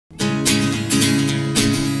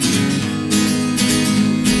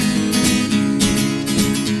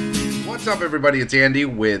up, everybody? It's Andy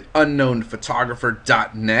with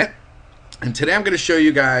unknownphotographer.net, and today I'm going to show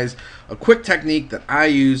you guys a quick technique that I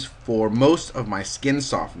use for most of my skin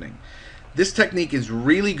softening. This technique is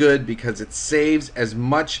really good because it saves as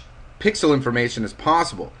much pixel information as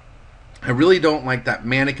possible. I really don't like that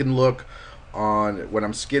mannequin look on when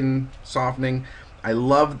I'm skin softening. I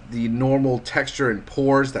love the normal texture and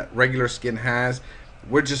pores that regular skin has.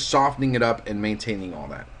 We're just softening it up and maintaining all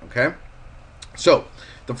that, okay? So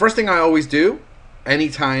the first thing I always do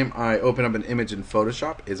anytime I open up an image in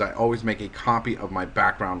Photoshop is I always make a copy of my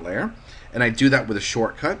background layer, and I do that with a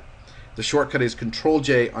shortcut. The shortcut is Control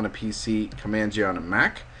J on a PC, Command J on a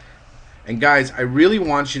Mac. And guys, I really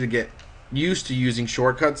want you to get used to using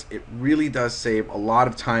shortcuts. It really does save a lot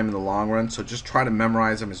of time in the long run, so just try to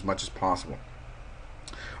memorize them as much as possible.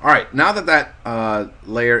 Alright, now that that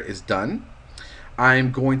layer is done,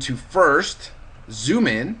 I'm going to first zoom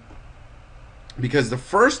in, because the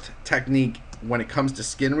first technique when it comes to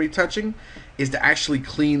skin retouching is to actually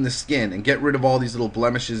clean the skin and get rid of all these little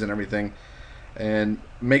blemishes and everything, and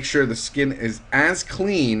make sure the skin is as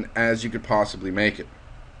clean as you could possibly make it.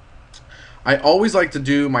 I always like to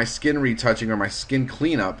do my skin retouching or my skin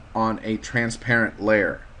cleanup on a transparent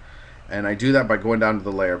layer, and I do that by going down to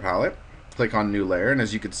the layer palette, click on new layer, and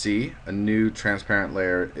as you can see, a new transparent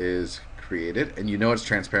layer is created, and you know it's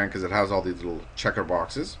transparent because it has all these little checker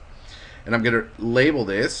boxes. And I'm going to label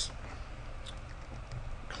this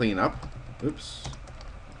cleanup. Oops.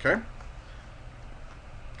 Okay.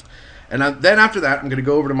 And then after that, I'm going to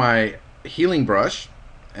go over to my healing brush.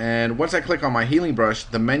 And once I click on my healing brush,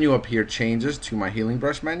 the menu up here changes to my healing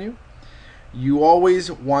brush menu. You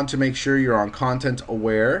always want to make sure you're on content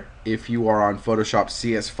aware if you are on Photoshop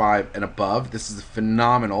CS5 and above. This is a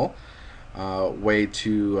phenomenal way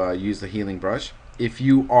to use the healing brush. If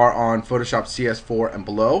you are on Photoshop CS4 and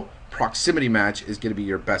below, proximity match is going to be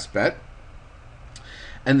your best bet.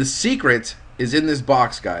 And the secret is in this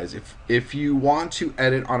box, guys. If you want to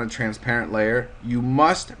edit on a transparent layer, you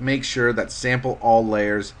must make sure that sample all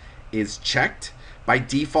layers is checked. By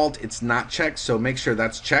default, it's not checked, so make sure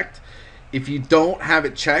that's checked. If you don't have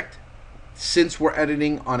it checked, since we're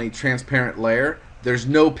editing on a transparent layer, there's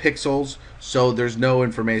no pixels, so there's no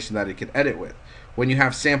information that it can edit with. When you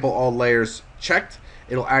have sample all layers checked,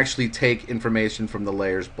 it'll actually take information from the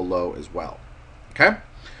layers below as well. Okay?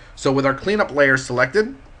 So with our cleanup layer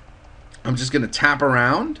selected, I'm just going to tap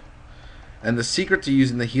around. And the secret to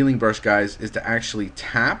using the healing brush, guys, is to actually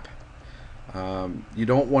tap. You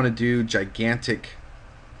don't want to do gigantic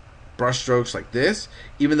brush strokes like this,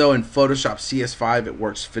 even though in Photoshop CS5 it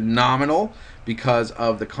works phenomenal because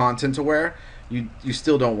of the content aware. You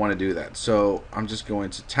still don't want to do that. So I'm just going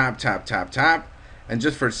to tap, tap, tap, tap. And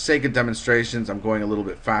just for sake of demonstrations, I'm going a little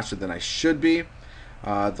bit faster than I should be.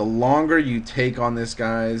 The longer you take on this,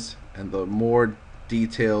 guys, and the more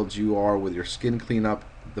detailed you are with your skin cleanup,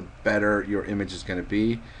 the better your image is going to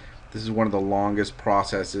be. This is one of the longest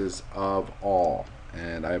processes of all,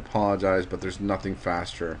 and I apologize, but there's nothing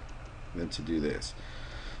faster than to do this.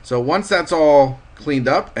 So once that's all cleaned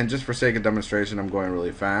up, and just for sake of demonstration, I'm going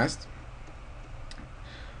really fast.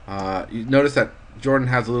 You notice that Jordan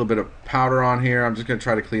has a little bit of powder on here. I'm just going to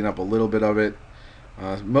try to clean up a little bit of it.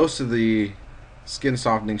 Most of the skin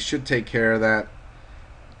softening should take care of that,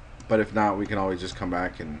 but if not, we can always just come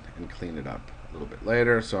back and clean it up a little bit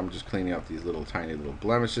later. So I'm just cleaning up these little tiny little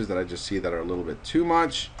blemishes that I just see that are a little bit too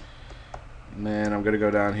much. And then I'm going to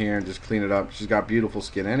go down here and just clean it up. She's got beautiful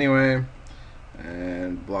skin anyway,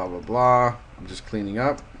 and blah blah blah. I'm just cleaning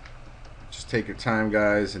up. Just take your time,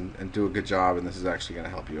 guys, and do a good job, and this is actually going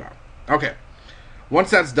to help you out. Okay. Once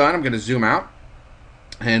that's done, I'm going to zoom out,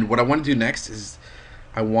 and what I want to do next is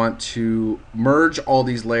I want to merge all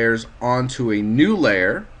these layers onto a new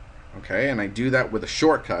layer, okay, and I do that with a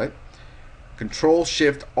shortcut. Control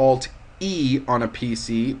Shift Alt E on a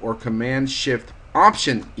PC or Command Shift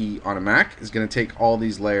Option E on a Mac is going to take all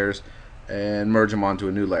these layers and merge them onto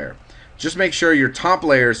a new layer. Just make sure your top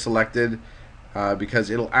layer is selected because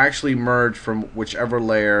it'll actually merge from whichever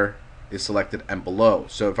layer is selected and below.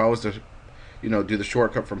 So if I was to do the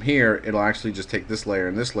shortcut from here, it'll actually just take this layer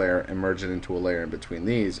and merge it into a layer in between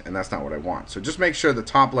these, and that's not what I want. So just make sure the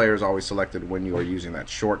top layer is always selected when you are using that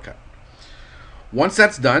shortcut. Once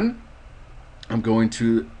that's done, I'm going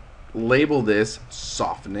to label this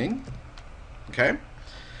softening, okay?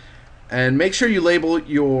 And make sure you label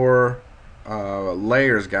your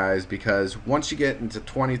layers, guys, because once you get into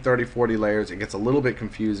 20, 30, 40 layers, it gets a little bit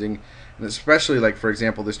confusing, and especially like, for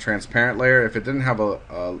example, this transparent layer, if it didn't have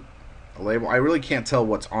a label, I really can't tell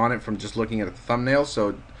what's on it from just looking at the thumbnail,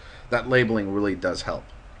 so that labeling really does help.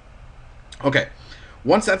 Okay,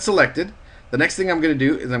 once that's selected, The next thing I'm going to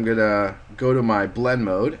do is I'm going to go to my blend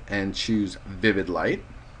mode and choose vivid light.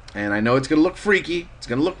 And I know it's going to look freaky, it's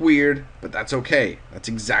going to look weird, but that's okay. That's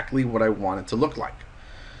exactly what I want it to look like.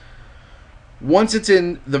 Once it's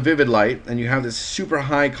in the vivid light and you have this super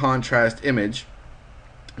high contrast image,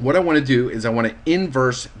 what I want to do is I want to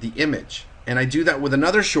inverse the image. And I do that with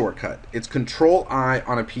another shortcut. It's Control I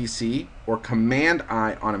on a PC or Command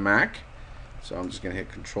I on a Mac. So I'm just going to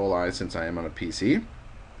hit Control I since I am on a PC.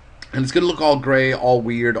 And it's going to look all gray, all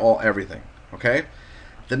weird, all everything. Okay?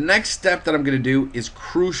 The next step that I'm going to do is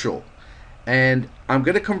crucial. And I'm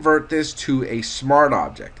going to convert this to a smart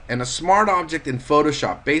object. And a smart object in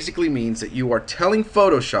Photoshop basically means that you are telling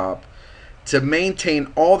Photoshop to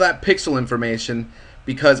maintain all that pixel information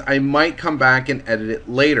because I might come back and edit it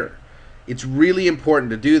later. It's really important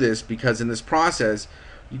to do this because in this process,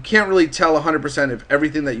 you can't really tell 100% if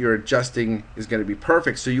everything that you're adjusting is going to be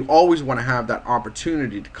perfect. So you always want to have that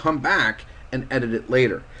opportunity to come back and edit it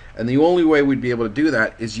later. And the only way we'd be able to do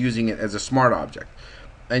that is using it as a smart object.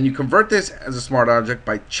 And you convert this as a smart object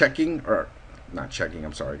by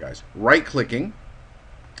right clicking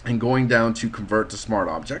and going down to convert to smart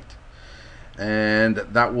object. And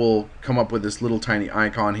that will come up with this little tiny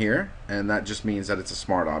icon here, and that just means that it's a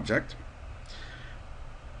smart object.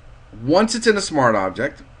 Once it's in a smart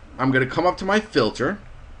object, I'm going to come up to my filter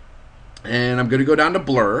and I'm going to go down to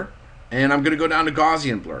blur and I'm going to go down to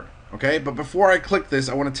Gaussian blur. Okay, but before I click this,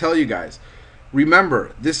 I want to tell you guys,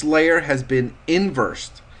 remember, this layer has been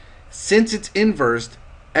inversed. Since it's inversed,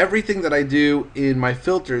 everything that I do in my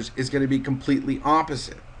filters is going to be completely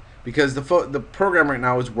opposite because the program right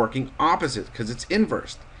now is working opposite because it's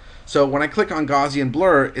inversed. So when I click on Gaussian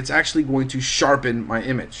blur, it's actually going to sharpen my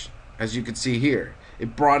image. As you can see here,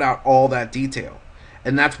 it brought out all that detail.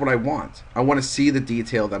 And that's what I want. I want to see the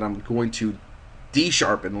detail that I'm going to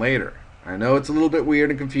de-sharpen later. I know it's a little bit weird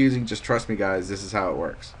and confusing, just trust me guys, this is how it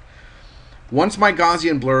works. Once my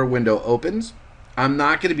Gaussian blur window opens, I'm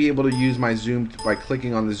not going to be able to use my zoom by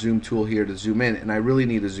clicking on the zoom tool here to zoom in, and I really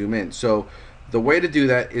need to zoom in. So the way to do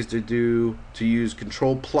that is to use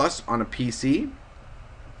Control plus on a PC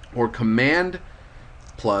or Command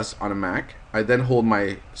plus on a Mac. I then hold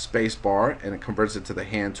my space bar and it converts it to the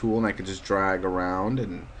hand tool, and I can just drag around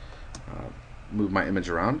and move my image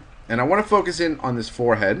around. And I want to focus in on this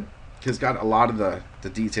forehead because it's got a lot of the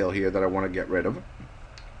detail here that I want to get rid of.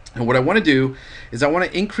 And what I want to do is I want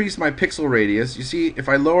to increase my pixel radius. You see, if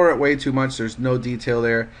I lower it way too much, there's no detail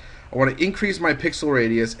there. I want to increase my pixel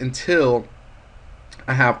radius until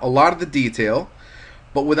I have a lot of the detail,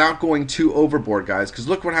 but without going too overboard, guys, because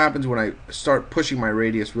look what happens when I start pushing my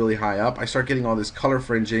radius really high up. I start getting all this color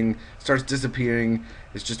fringing, starts disappearing.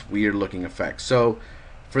 It's just weird looking effects. So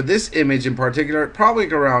for this image in particular, probably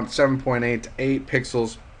around 7.8 to 8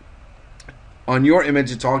 pixels. On your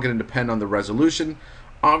image, it's all going to depend on the resolution.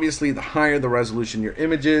 Obviously, the higher the resolution your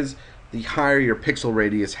image is, the higher your pixel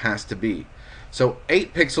radius has to be. So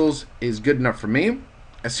 8 pixels is good enough for me.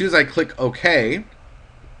 As soon as I click OK,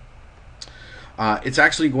 it's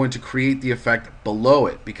actually going to create the effect below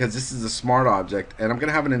it because this is a smart object, and I'm going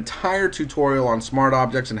to have an entire tutorial on smart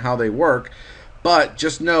objects and how they work, but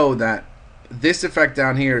just know that this effect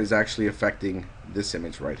down here is actually affecting this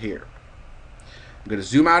image right here. I'm going to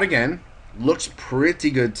zoom out again. Looks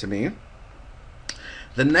pretty good to me.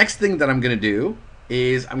 The next thing that I'm going to do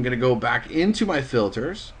is I'm going to go back into my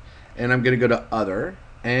filters and I'm going to go to other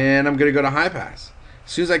and I'm going to go to high pass.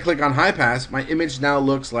 As soon as I click on high pass, my image now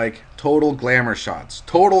looks like total glamour shots,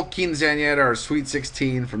 total quinceañera or sweet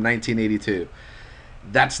 16 from 1982.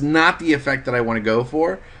 That's not the effect that I want to go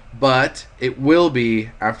for, but it will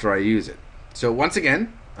be after I use it. So once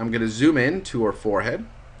again, I'm going to zoom in to her forehead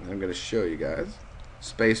and I'm going to show you guys.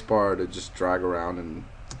 Spacebar to just drag around and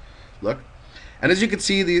look. And as you can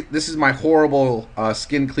see, this is my horrible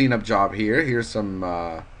skin cleanup job here. Here's some,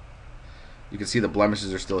 you can see the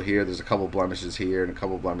blemishes are still here. There's a couple blemishes here and a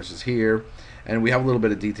couple blemishes here. And we have a little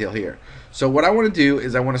bit of detail here. So what I want to do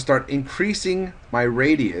is I want to start increasing my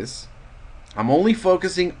radius. I'm only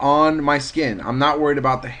focusing on my skin. I'm not worried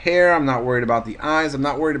about the hair. I'm not worried about the eyes. I'm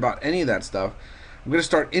not worried about any of that stuff. I'm going to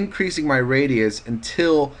start increasing my radius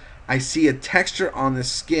until I see a texture on the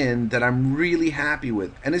skin that I'm really happy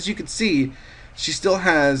with. And as you can see, she still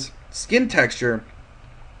has skin texture,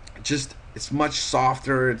 just it's much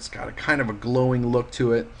softer. It's got a kind of a glowing look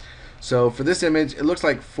to it. So for this image, it looks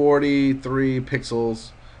like 43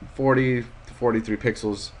 pixels, 40 to 43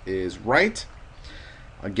 pixels is right.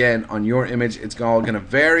 Again, on your image, it's all going to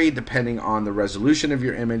vary depending on the resolution of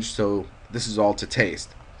your image. So this is all to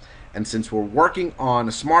taste. And since we're working on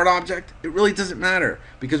a smart object, it really doesn't matter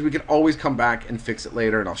because we can always come back and fix it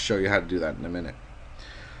later, and I'll show you how to do that in a minute.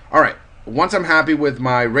 Alright, once I'm happy with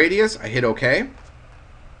my radius, I hit OK,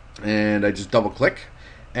 and I just double click,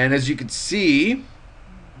 and as you can see,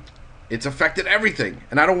 it's affected everything,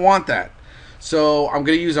 and I don't want that. So I'm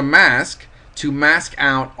going to use a mask to mask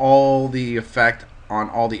out all the effect on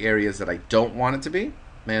all the areas that I don't want it to be,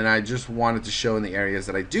 and I just want it to show in the areas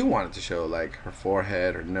that I do want it to show, like her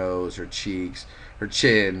forehead, her nose, her cheeks, her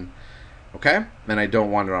chin. Okay, and I don't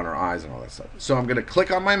want it on her eyes and all that stuff. So I'm going to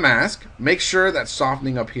click on my mask, make sure that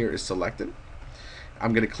softening up here is selected.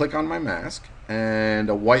 I'm going to click on my mask, and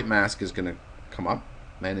a white mask is going to come up.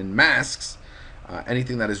 And in masks,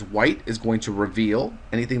 anything that is white is going to reveal.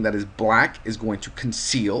 Anything that is black is going to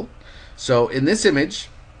conceal. So in this image,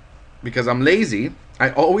 because I'm lazy,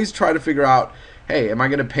 I always try to figure out, hey, am I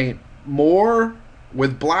going to paint more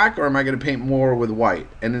with black or am I going to paint more with white?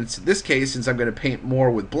 And in this case, since I'm going to paint more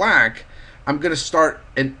with black, I'm going to start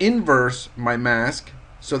and inverse my mask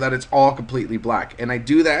so that it's all completely black. And I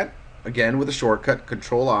do that, again, with a shortcut,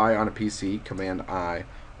 Control-I on a PC, Command-I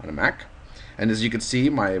on a Mac. And as you can see,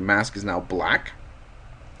 my mask is now black.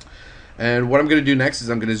 And what I'm going to do next is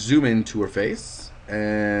I'm going to zoom into her face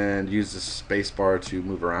and use the space bar to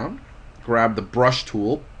move around. Grab the brush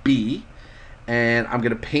tool, B, and I'm going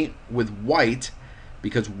to paint with white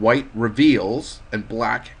because white reveals and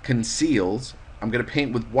black conceals. I'm going to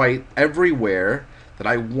paint with white everywhere that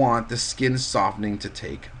I want the skin softening to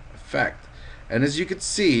take effect. And as you can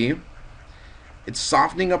see, it's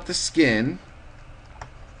softening up the skin,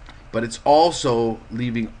 but it's also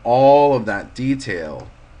leaving all of that detail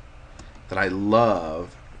that I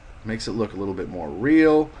love. Makes it look a little bit more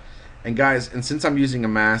real. And guys, and since I'm using a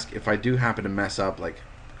mask, if I do happen to mess up, like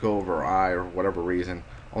go over her eye or whatever reason,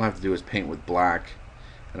 all I have to do is paint with black,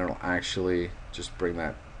 and it'll actually just bring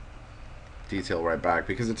that detail right back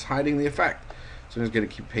because it's hiding the effect. So I'm just going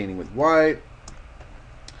to keep painting with white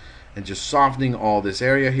and just softening all this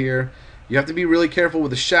area here. You have to be really careful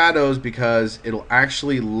with the shadows because it'll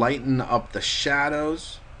actually lighten up the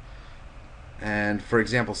shadows. And for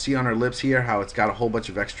example, see on her lips here how it's got a whole bunch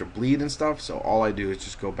of extra bleed and stuff. So all I do is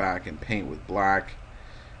just go back and paint with black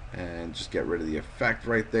and just get rid of the effect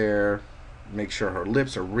right there. Make sure her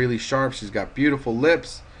lips are really sharp. She's got beautiful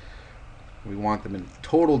lips. We want them in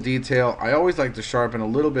total detail. I always like to sharpen a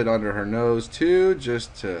little bit under her nose too,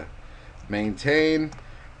 just to maintain.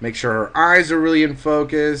 Make sure her eyes are really in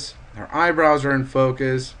focus. Her eyebrows are in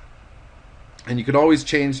focus. And you could always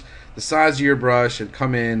change the size of your brush and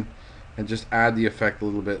come in and just add the effect a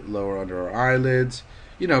little bit lower under her eyelids.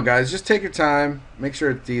 You know, guys, just take your time. Make sure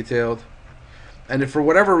it's detailed. And if for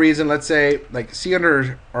whatever reason, let's say, like, see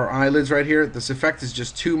under our eyelids right here, this effect is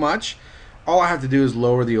just too much, all I have to do is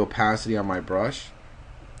lower the opacity on my brush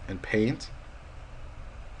and paint,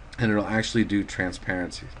 and it'll actually do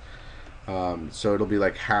transparency. So it'll be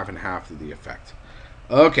like half and half of the effect.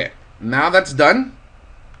 Okay, now that's done.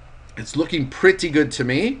 It's looking pretty good to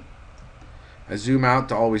me. I zoom out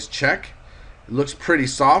to always check. It looks pretty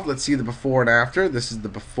soft. Let's see the before and after. This is the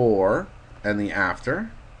before and the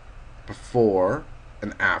after. Before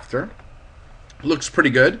and after. Looks pretty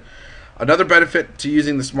good. Another benefit to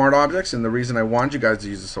using the smart objects, and the reason I want you guys to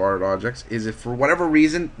use the smart objects, is if for whatever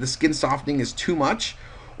reason the skin softening is too much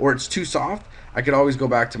or it's too soft, I could always go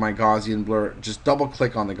back to my Gaussian blur, just double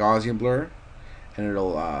click on the Gaussian blur, and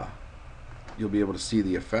it'll you'll be able to see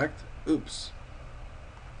the effect. Oops.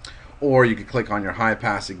 Or you could click on your high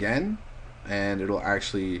pass again, and it'll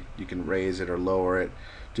actually, you can raise it or lower it,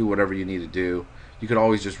 do whatever you need to do. You could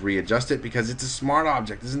always just readjust it because it's a smart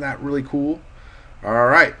object. Isn't that really cool?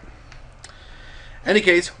 Alright. Any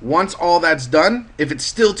case, once all that's done, if it's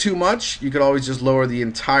still too much, you could always just lower the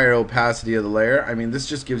entire opacity of the layer. I mean, this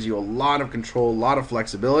just gives you a lot of control, a lot of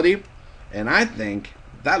flexibility, and I think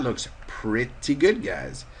that looks pretty good,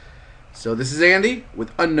 guys. So this is Andy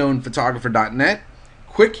with unknownphotographer.net.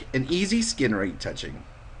 Quick and easy skin retouching.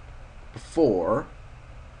 Before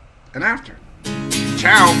and after.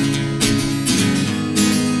 Ciao!